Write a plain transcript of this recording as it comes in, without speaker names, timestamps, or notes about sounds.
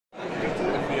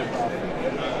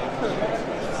So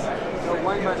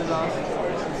wine by the glass.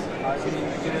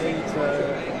 Today it's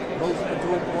both at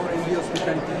home or in the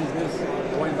hospitality business.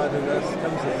 Wine by the glass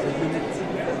comes as a unit.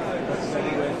 But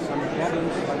anyway, some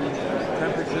problems by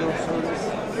temperature, service,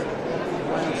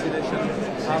 wine oxidation.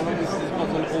 How long is this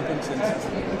bottle open since?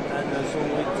 And so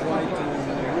we try to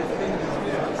rethink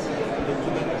this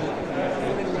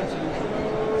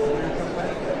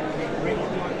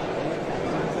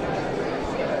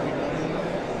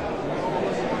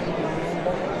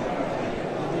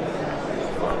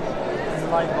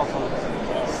light bottle.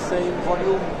 Same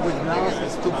volume with NAS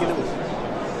is 2 kilos.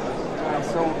 And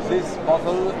so this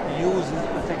bottle uses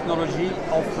a technology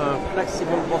of a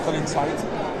flexible bottle inside,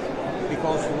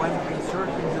 because when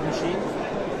inserted in the machine,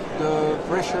 the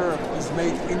pressure is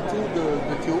made into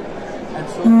the tube, and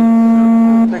so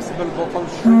the flexible bottle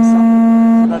shrinks up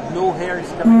so that no air is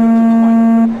coming into the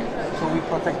wine. So we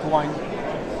protect wine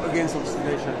against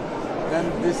oxidation.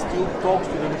 Then this tube talks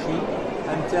to the machine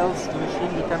and tells the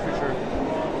machine the temperature.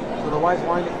 So the white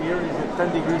wine here is at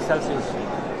 10 degrees Celsius,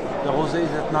 the rosé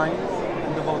is at 9,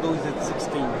 and the Bordeaux is at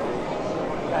 16.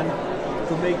 And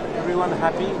to make everyone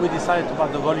happy, we decided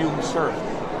about the volume served.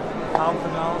 Half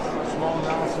an ounce, small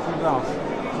ounce, full ounce,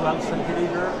 12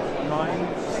 centiliter, 9,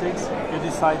 6, you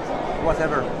decide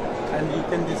whatever. And you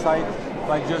can decide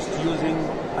by just using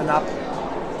an app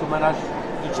to manage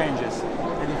the changes.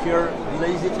 And if you're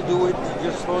lazy to do it,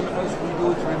 just phone us, we do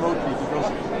it remotely,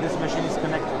 because this machine is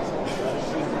connected.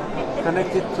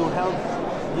 Connected to help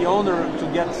the owner to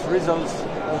get results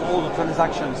of all the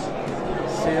transactions,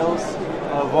 sales,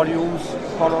 volumes,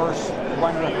 colors,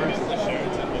 wine references. We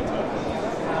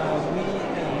have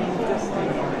been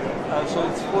testing, so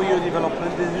it's 4-year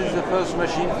development. This is the first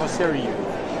machine for series.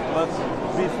 But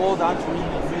before that, we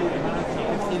made a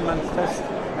 15-month test,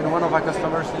 and one of our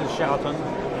customers is Sheraton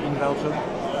in Belgium.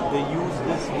 They use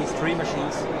this with 3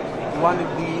 machines. One in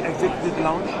the executive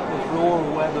lounge, the floor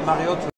where the Marriott